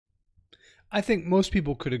I think most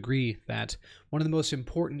people could agree that one of the most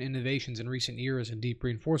important innovations in recent years in deep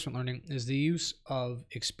reinforcement learning is the use of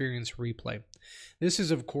experience replay. This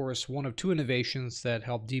is, of course, one of two innovations that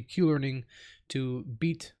help deep Q learning to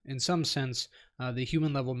beat, in some sense, the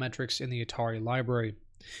human level metrics in the Atari library.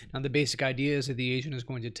 Now, the basic idea is that the agent is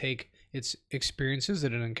going to take its experiences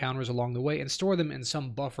that it encounters along the way and store them in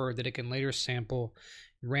some buffer that it can later sample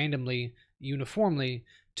randomly, uniformly,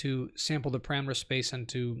 to sample the parameter space and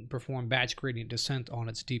to perform batch gradient descent on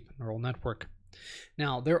its deep neural network.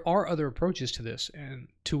 Now, there are other approaches to this, and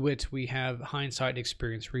to wit, we have hindsight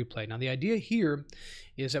experience replay. Now, the idea here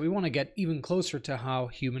is that we want to get even closer to how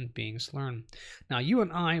human beings learn. Now, you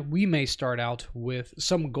and I, we may start out with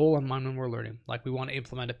some goal in mind when we're learning. Like we want to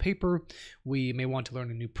implement a paper, we may want to learn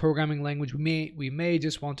a new programming language, we may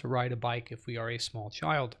just want to ride a bike if we are a small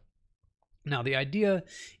child. Now, the idea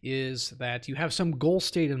is that you have some goal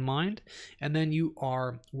state in mind, and then you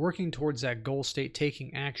are working towards that goal state,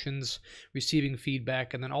 taking actions, receiving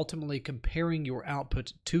feedback, and then ultimately comparing your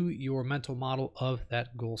output to your mental model of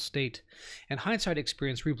that goal state. And hindsight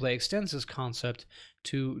experience replay extends this concept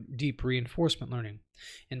to deep reinforcement learning.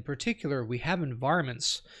 In particular, we have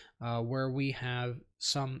environments where we have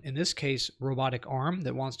some, in this case, robotic arm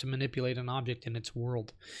that wants to manipulate an object in its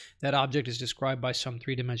world. That object is described by some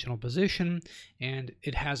three-dimensional position, and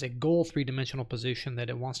it has a goal three-dimensional position that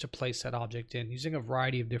it wants to place that object in using a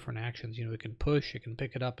variety of different actions. You know, it can push, it can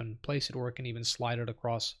pick it up and place it, or it can even slide it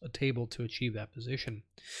across a table to achieve that position.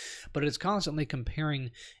 But it's constantly comparing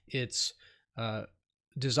its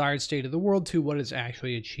desired state of the world to what is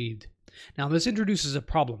actually achieved. Now, this introduces a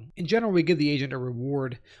problem. In general, we give the agent a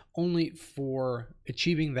reward only for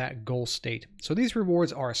achieving that goal state. So these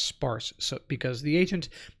rewards are sparse, because the agent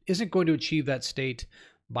isn't going to achieve that state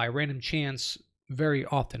by random chance very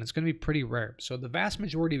often. It's going to be pretty rare. So the vast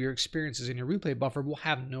majority of your experiences in your replay buffer will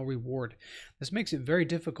have no reward. This makes it very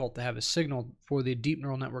difficult to have a signal for the deep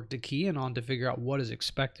neural network to key in on to figure out what is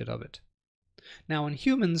expected of it. Now, in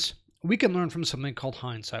humans, we can learn from something called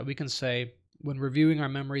hindsight. We can say, when reviewing our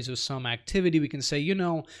memories of some activity, we can say, you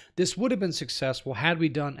know, this would have been successful had we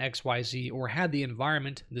done X, Y, Z, or had the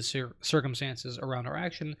environment, the circumstances around our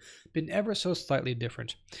action been ever so slightly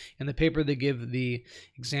different. In the paper, they give the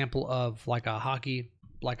example of like a hockey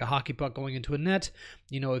puck going into a net.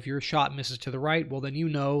 You know, if your shot misses to the right, well, then you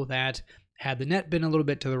know that had the net been a little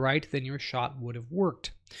bit to the right, then your shot would have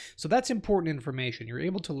worked. So that's important information. You're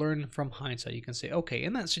able to learn from hindsight. You can say, okay,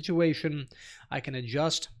 in that situation, I can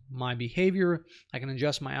adjust my behavior, I can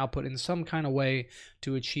adjust my output in some kind of way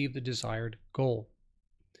to achieve the desired goal.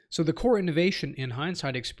 So the core innovation in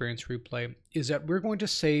hindsight experience replay is that we're going to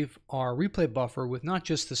save our replay buffer with not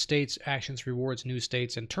just the states, actions, rewards, new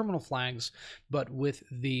states, and terminal flags, but with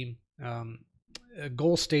the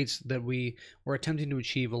goal states that we were attempting to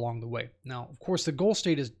achieve along the way. Now, of course, the goal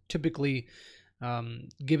state is typically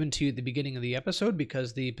given to you at the beginning of the episode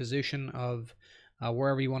because the position of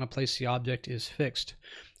wherever you want to place the object is fixed.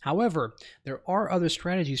 However, there are other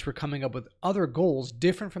strategies for coming up with other goals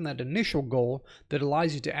different from that initial goal that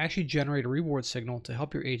allows you to actually generate a reward signal to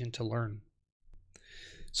help your agent to learn.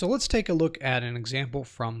 So let's take a look at an example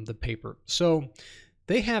from the paper. So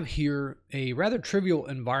they have here a rather trivial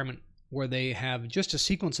environment where they have just a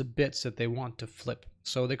sequence of bits that they want to flip.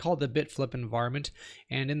 So they call it the bit flip environment.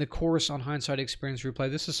 And in the course on hindsight experience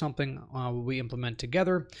replay, this is something we implement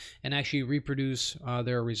together and actually reproduce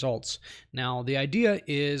their results. Now, the idea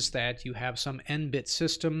is that you have some n-bit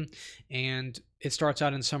system, and it starts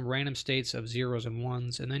out in some random states of zeros and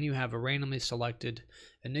ones, and then you have a randomly selected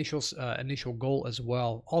initial goal as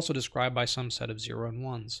well, also described by some set of 0 and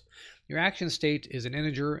 1s. Your action state is an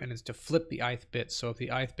integer, and it's to flip the ith bit. So if the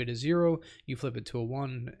ith bit is 0, you flip it to a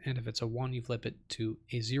 1, and if it's a 1, you flip it to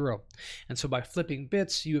a 0. And so by flipping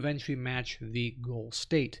bits, you eventually match the goal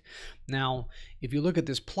state. Now, if you look at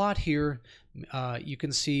this plot here, you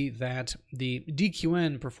can see that the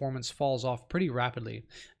DQN performance falls off pretty rapidly.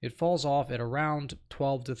 It falls off at around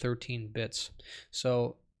 12 to 13 bits.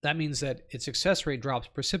 So that means that its success rate drops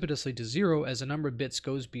precipitously to 0 as the number of bits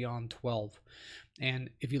goes beyond 12. And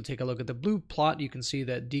if you take a look at the blue plot, you can see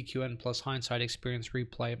that DQN plus hindsight experience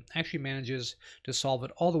replay actually manages to solve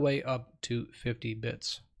it all the way up to 50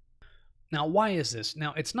 bits. Now, why is this?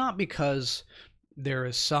 Now, it's not because there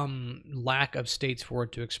is some lack of states for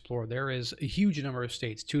it to explore. There is a huge number of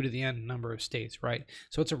states, 2 to the n number of states, right?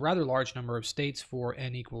 So it's a rather large number of states for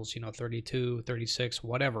n equals, 32, 36,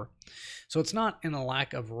 whatever. So it's not in a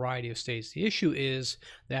lack of variety of states. The issue is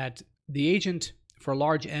that the agent for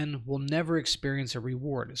large n will never experience a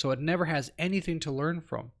reward. So it never has anything to learn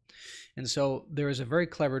from. And so there is a very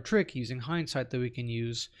clever trick using hindsight that we can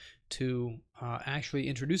use to actually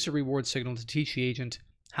introduce a reward signal to teach the agent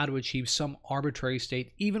how to achieve some arbitrary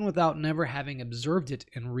state, even without never having observed it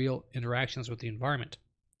in real interactions with the environment.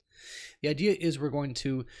 The idea is we're going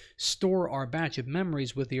to store our batch of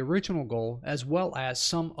memories with the original goal as well as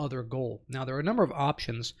some other goal. Now, there are a number of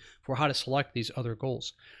options for how to select these other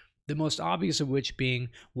goals. The most obvious of which being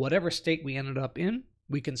whatever state we ended up in,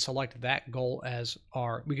 we can select that goal as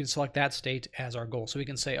we can select that state as our goal. So we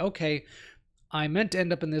can say, okay, I meant to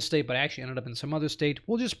end up in this state, but I actually ended up in some other state.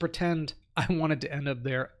 We'll just pretend I wanted to end up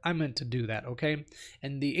there. I meant to do that, okay?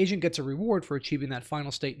 And the agent gets a reward for achieving that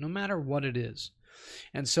final state, no matter what it is.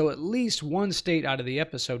 And so at least one state out of the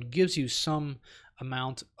episode gives you some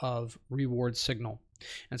amount of reward signal.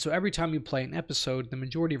 And so every time you play an episode, the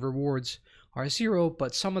majority of rewards are 0,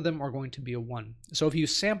 but some of them are going to be a 1. So if you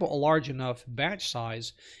sample a large enough batch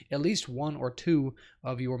size, at least 1 or 2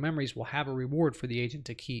 of your memories will have a reward for the agent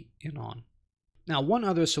to key in on. Now, one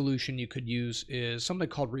other solution you could use is something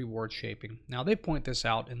called reward shaping. Now, they point this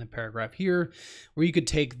out in the paragraph here, where you could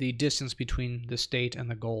take the distance between the state and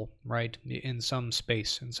the goal, right, in some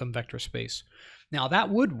space, in some vector space. Now, that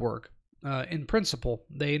would work in principle.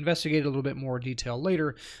 They investigate a little bit more detail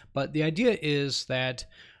later, but the idea is that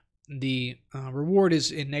the reward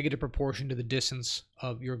is in negative proportion to the distance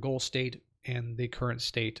of your goal state and the current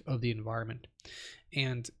state of the environment.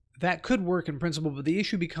 And that could work in principle, but the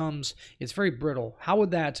issue becomes it's very brittle. How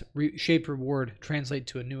would that shaped reward translate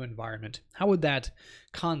to a new environment? How would that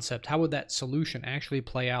concept, how would that solution actually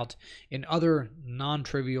play out in other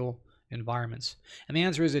non-trivial environments? And the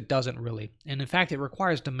answer is it doesn't really. And in fact, it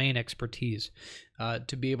requires domain expertise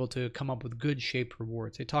to be able to come up with good shaped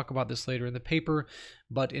rewards. They talk about this later in the paper,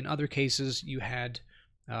 but in other cases you had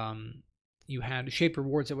shaped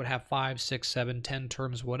rewards that would have 5, 6, 7, 10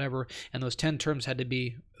 terms, whatever, and those 10 terms had to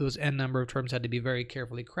be, those n number of terms had to be very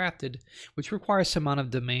carefully crafted, which requires some amount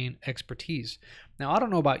of domain expertise. Now, I don't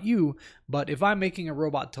know about you, but if I'm making a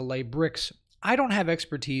robot to lay bricks, I don't have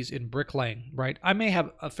expertise in bricklaying, right? I may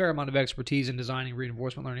have a fair amount of expertise in designing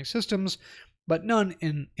reinforcement learning systems, but none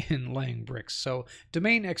in laying bricks. So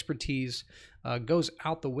domain expertise goes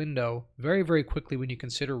out the window very, very quickly when you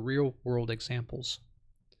consider real-world examples.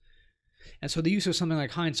 And so the use of something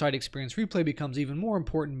like hindsight experience replay becomes even more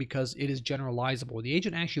important because it is generalizable. The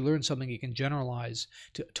agent actually learns something it can generalize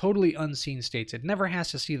to totally unseen states. It never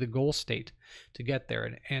has to see the goal state to get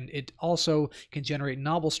there. And it also can generate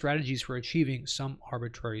novel strategies for achieving some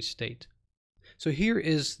arbitrary state. So here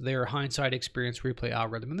is their hindsight experience replay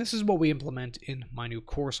algorithm. And this is what we implement in my new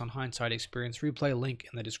course on hindsight experience replay, link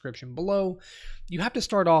in the description below. You have to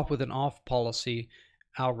start off with an off policy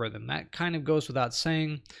algorithm. That kind of goes without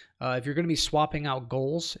saying. If you're going to be swapping out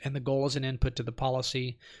goals and the goal is an input to the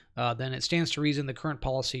policy, then it stands to reason the current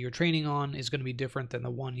policy you're training on is going to be different than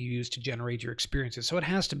the one you use to generate your experiences. So it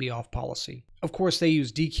has to be off policy. Of course, they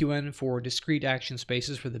use DQN for discrete action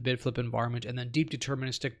spaces for the bid flip environment, and then deep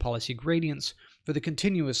deterministic policy gradients for the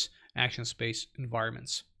continuous action space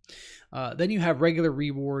environments. Then you have regular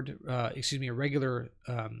regular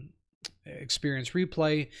experience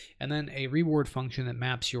replay, and then a reward function that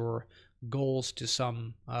maps your goals to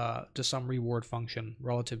some reward function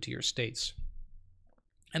relative to your states.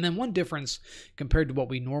 And then one difference compared to what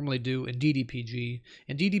we normally do in DDPG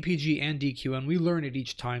and DQN, we learn at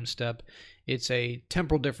each time step. It's a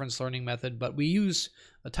temporal difference learning method, but we use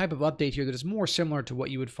a type of update here that is more similar to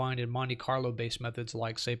what you would find in Monte Carlo based methods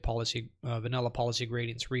like, say, vanilla policy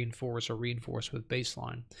gradients, reinforce with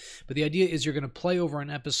baseline. But the idea is you're going to play over an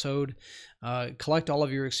episode, collect all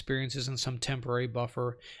of your experiences in some temporary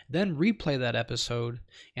buffer, then replay that episode,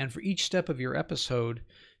 and for each step of your episode,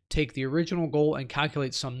 take the original goal and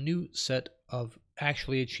calculate some new set of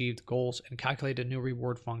actually achieved goals and calculate a new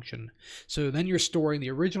reward function. So then you're storing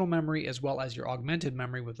the original memory as well as your augmented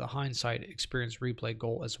memory with the hindsight experience replay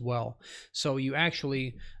goal as well. So you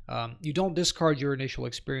actually, you don't discard your initial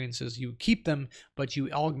experiences, you keep them, but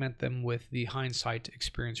you augment them with the hindsight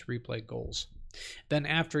experience replay goals. Then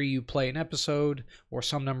after you play an episode or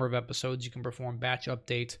some number of episodes, you can perform batch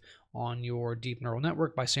update on your deep neural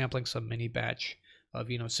network by sampling some mini batch of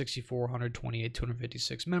 64, 128,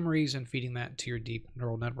 256 memories and feeding that to your deep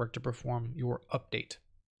neural network to perform your update.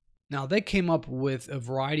 Now, they came up with a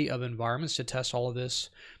variety of environments to test all of this.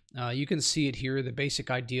 You can see it here. The basic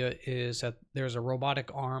idea is that there's a robotic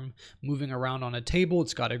arm moving around on a table.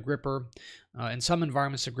 It's got a gripper. In some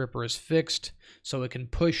environments, the gripper is fixed, so it can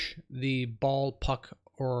push the ball, puck,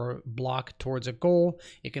 or block towards a goal,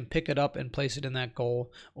 it can pick it up and place it in that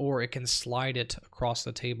goal, or it can slide it across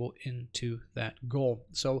the table into that goal.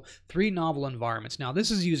 So 3 novel environments. Now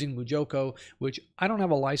this is using Mujoko, which I don't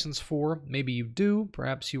have a license for. Maybe you do.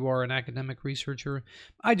 Perhaps you are an academic researcher.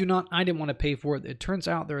 I do not. I didn't want to pay for it. It turns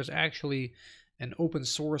out there is actually an open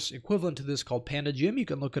source equivalent to this called Panda Gym. You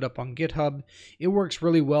can look it up on GitHub. It works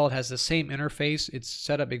really well. It has the same interface. It's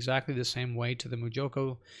set up exactly the same way to the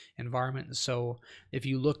Mujoko environment. So if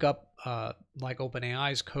you look up like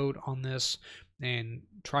OpenAI's code on this and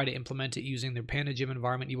try to implement it using their Panda Gym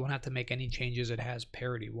environment, you won't have to make any changes. It has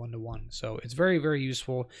parity 1-to-1. So it's very, very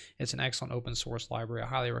useful. It's an excellent open source library. I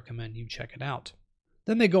highly recommend you check it out.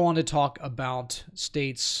 Then they go on to talk about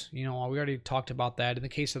states. We already talked about that. In the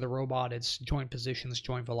case of the robot, it's joint positions,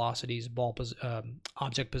 joint velocities,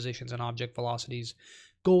 object positions, and object velocities.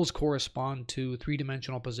 Goals correspond to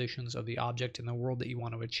 3-dimensional positions of the object in the world that you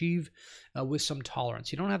want to achieve with some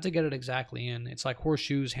tolerance. You don't have to get it exactly in. It's like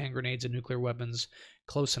horseshoes, hand grenades, and nuclear weapons.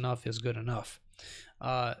 Close enough is good enough.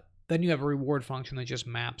 Then you have a reward function that just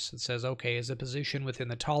maps. It says, okay, is the position within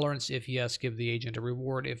the tolerance? If yes, give the agent a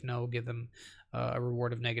reward. If no, give them a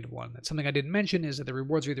reward of -1. That's something I didn't mention, is that the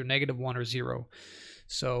rewards are either -1 or 0.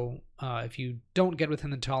 So if you don't get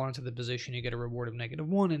within the tolerance of the position, you get a reward of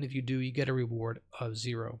 -1, and if you do, you get a reward of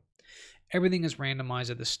 0. Everything is randomized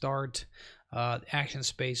at the start. Action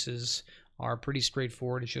spaces are pretty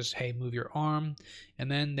straightforward. It's just, hey, move your arm. And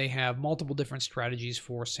then they have multiple different strategies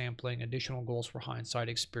for sampling, additional goals for hindsight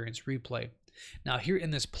experience replay. Now here in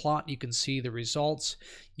this plot, you can see the results.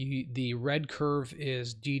 The red curve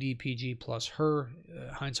is DDPG plus her,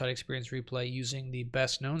 hindsight experience replay, using the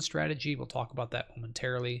best known strategy. We'll talk about that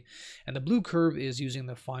momentarily. And the blue curve is using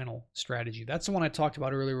the final strategy. That's the one I talked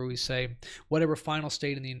about earlier, where we say whatever final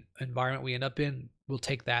state in the environment we end up in, we'll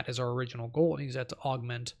take that as our original goal and use that to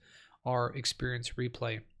augment our experience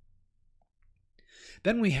replay.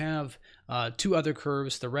 Then we have 2 other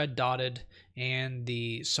curves, the red dotted and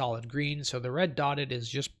the solid green. So the red dotted is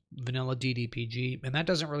just vanilla DDPG, and that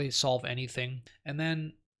doesn't really solve anything. And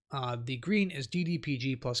then the green is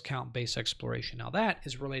DDPG plus count-based exploration. Now that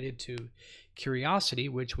is related to curiosity,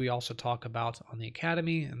 which we also talk about on the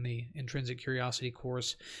Academy and the intrinsic curiosity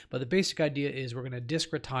course. But the basic idea is we're going to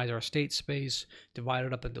discretize our state space, divide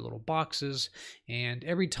it up into little boxes, and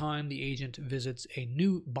every time the agent visits a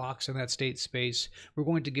new box in that state space, we're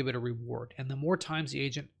going to give it a reward. And the more times the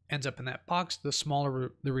agent ends up in that box, the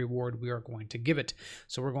smaller the reward we are going to give it.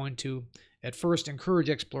 So we're going to at first encourage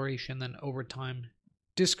exploration, then over time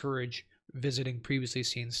discourage visiting previously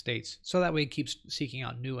seen states. So that way it keeps seeking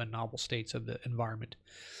out new and novel states of the environment.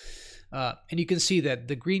 And you can see that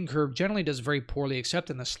the green curve generally does very poorly except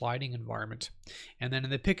in the sliding environment. And then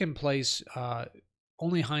in the pick and place,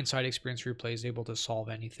 only hindsight experience replay is able to solve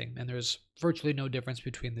anything. And there's virtually no difference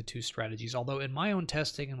between the 2 strategies. Although in my own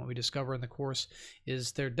testing and what we discover in the course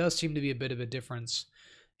is there does seem to be a bit of a difference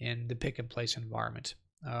in the pick and place environment.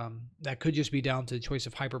 That could just be down to the choice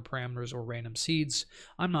of hyperparameters or random seeds.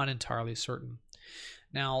 I'm not entirely certain.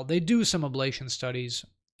 Now, they do some ablation studies,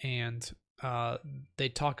 and they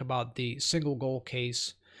talk about the single goal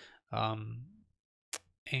case.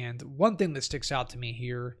 And one thing that sticks out to me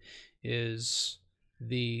here is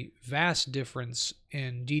the vast difference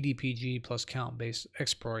in DDPG plus count-based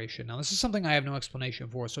exploration. Now, this is something I have no explanation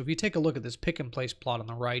for. So if you take a look at this pick and place plot on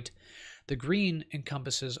the right, the green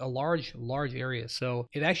encompasses a large area. So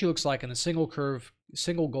it actually looks like in the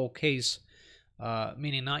single goal case,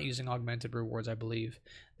 meaning not using augmented rewards, I believe,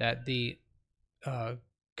 that the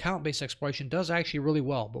count-based exploration does actually really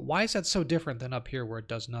well. But why is that so different than up here where it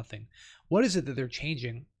does nothing? What is it that they're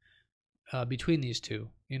changing between these two?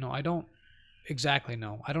 I don't exactly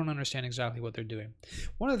know. I don't understand exactly what they're doing.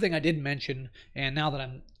 One other thing I didn't mention, and now that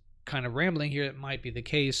I'm kind of rambling here, it might be the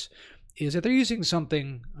case, is that they're using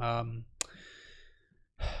something,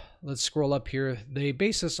 let's scroll up here. They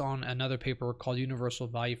base this on another paper called Universal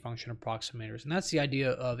Value Function Approximators, and that's the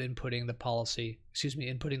idea of inputting the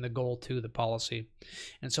goal to the policy.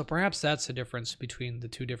 And so perhaps that's the difference between the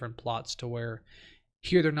 2 different plots, to where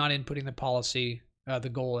here they're not inputting the policy, the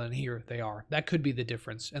goal, and here they are. That could be the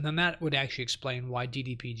difference. And then that would actually explain why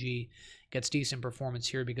DDPG gets decent performance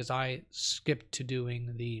here, because I skipped to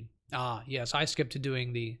doing the,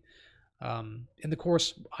 in the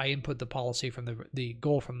course, I input the policy from the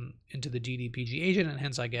goal into the DDPG agent, and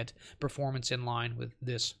hence I get performance in line with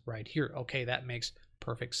this right here. Okay, that makes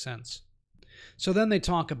perfect sense. So then they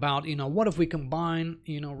talk about, what if we combine,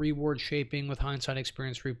 reward shaping with hindsight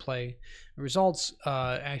experience replay? The results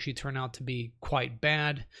actually turn out to be quite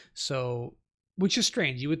bad. So which is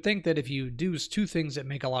strange. You would think that if you do two things that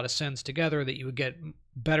make a lot of sense together, that you would get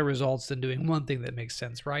better results than doing one thing that makes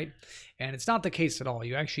sense, right? And it's not the case at all.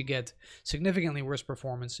 You actually get significantly worse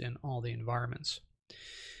performance in all the environments.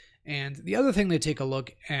 And the other thing they take a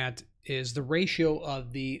look at is the ratio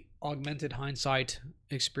of the augmented hindsight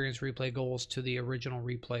experience replay goals to the original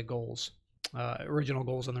replay goals, original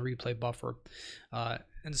goals on the replay buffer.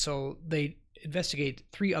 And so they investigate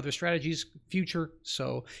 3 other strategies. Future.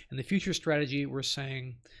 So in the future strategy, we're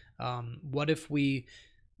saying, what if we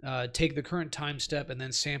take the current time step and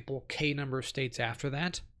then sample K number of states after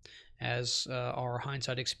that as our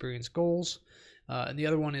hindsight experience goals. And the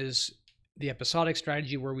other one is the episodic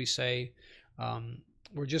strategy, where we say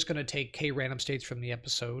we're just going to take K random states from the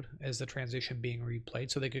episode as the transition being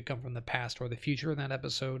replayed. So they could come from the past or the future in that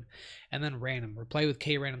episode. And then random. Replay with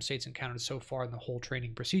K random states encountered so far in the whole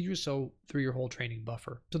training procedure, so through your whole training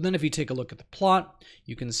buffer. So then if you take a look at the plot,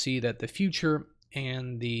 you can see that the future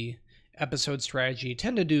and the episode strategy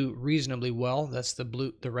tend to do reasonably well. That's the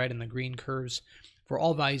blue, the red, and the green curves. For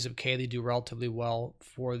all values of K, they do relatively well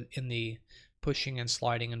in the pushing and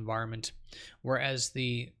sliding environment, whereas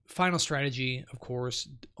the final strategy, of course,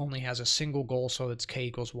 only has a single goal, so it's K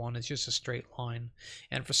equals 1. It's just a straight line,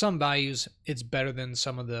 and for some values it's better than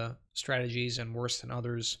some of the strategies and worse than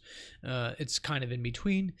others. It's kind of in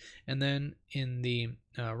between. And then in the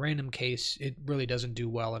random case, it really doesn't do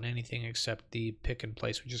well in anything except the pick and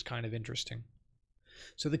place, which is kind of interesting.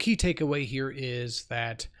 So the key takeaway here is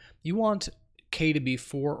that you want K to be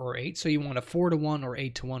 4 or 8. So you want a 4-to-1 or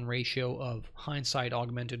 8-to-1 ratio of hindsight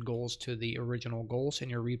augmented goals to the original goals in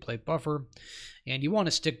your replay buffer. And you want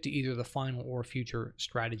to stick to either the final or future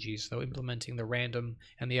strategies, though implementing the random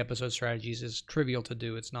and the episode strategies is trivial to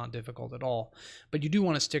do. It's not difficult at all. But you do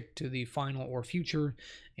want to stick to the final or future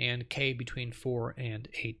and K between 4 and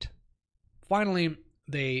 8. Finally,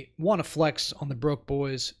 they want to flex on the broke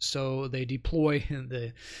boys, so they deploy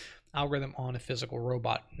the algorithm on a physical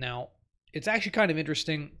robot. Now, it's actually kind of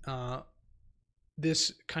interesting.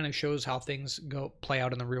 This kind of shows how things play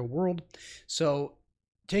out in the real world. So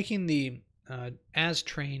taking the as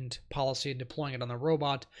trained policy and deploying it on the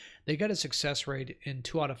robot, they got a success rate in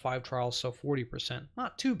 2 out of 5 trials, so 40%.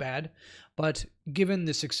 Not too bad, but given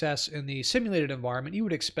the success in the simulated environment, you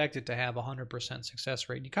would expect it to have a 100% success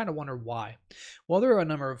rate. You kind of wonder why. Well, there are a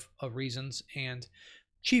number of reasons, and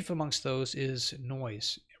chief amongst those is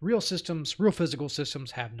noise. Real systems, real physical systems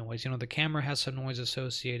have noise. You know, the camera has some noise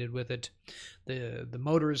associated with it. The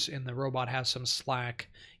motors in the robot have some slack.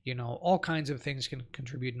 You know, all kinds of things can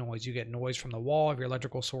contribute noise. You get noise from the wall. If your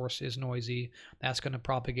electrical source is noisy, that's going to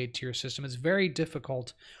propagate to your system. It's very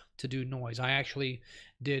difficult to do noise. I actually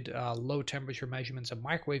did low temperature measurements of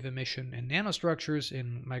microwave emission and nanostructures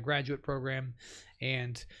in my graduate program,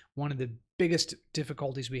 and one of the biggest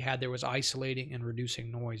difficulties we had there was isolating and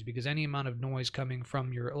reducing noise, because any amount of noise coming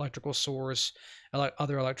from your electrical source,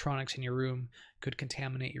 other electronics in your room, could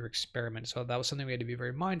contaminate your experiment. So that was something we had to be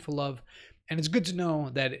very mindful of. And it's good to know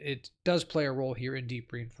that it does play a role here in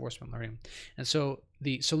deep reinforcement learning. And so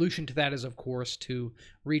the solution to that is, of course, to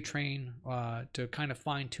retrain, to kind of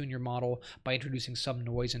fine-tune your model by introducing some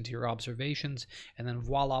noise into your observations. And then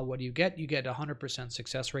voila, what do you get? You get a 100%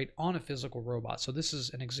 success rate on a physical robot. So this is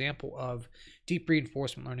an example of deep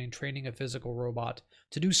reinforcement learning, training a physical robot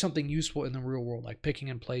to do something useful in the real world, like picking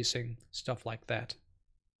and placing, stuff like that.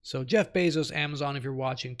 So Jeff Bezos, Amazon, if you're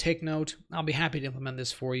watching, take note. I'll be happy to implement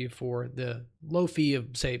this for you for the low fee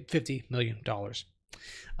of, say, $50 million.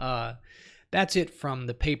 That's it from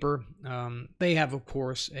the paper. They have, of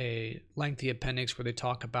course, a lengthy appendix where they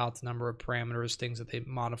talk about the number of parameters, things that they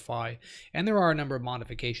modify. And there are a number of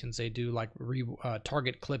modifications they do, like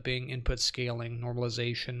target clipping, input scaling,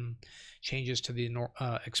 normalization, changes to the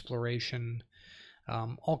exploration,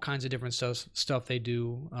 all kinds of different stuff they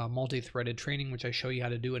do, multi-threaded training, which I show you how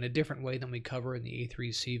to do in a different way than we cover in the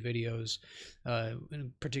A3C videos.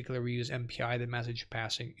 In particular, we use MPI, the message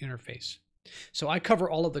passing interface. So I cover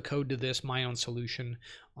all of the code to this, my own solution,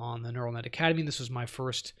 on the Neural Net Academy. This was my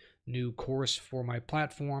first new course for my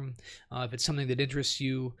platform. If it's something that interests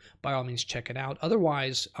you, by all means check it out.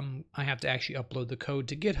 Otherwise, I have to actually upload the code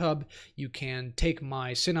to GitHub. You can take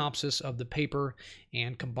my synopsis of the paper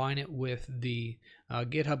and combine it with the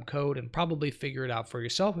GitHub code and probably figure it out for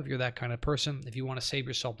yourself if you're that kind of person. If you want to save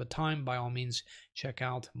yourself the time, by all means check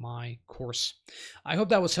out my course. I hope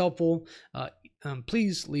that was helpful.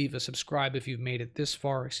 Please leave a subscribe if you've made it this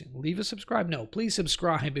far. Leave a subscribe? No, please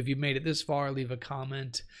subscribe if you've made it this far. Leave a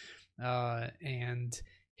comment and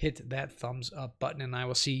hit that thumbs up button, and I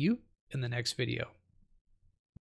will see you in the next video.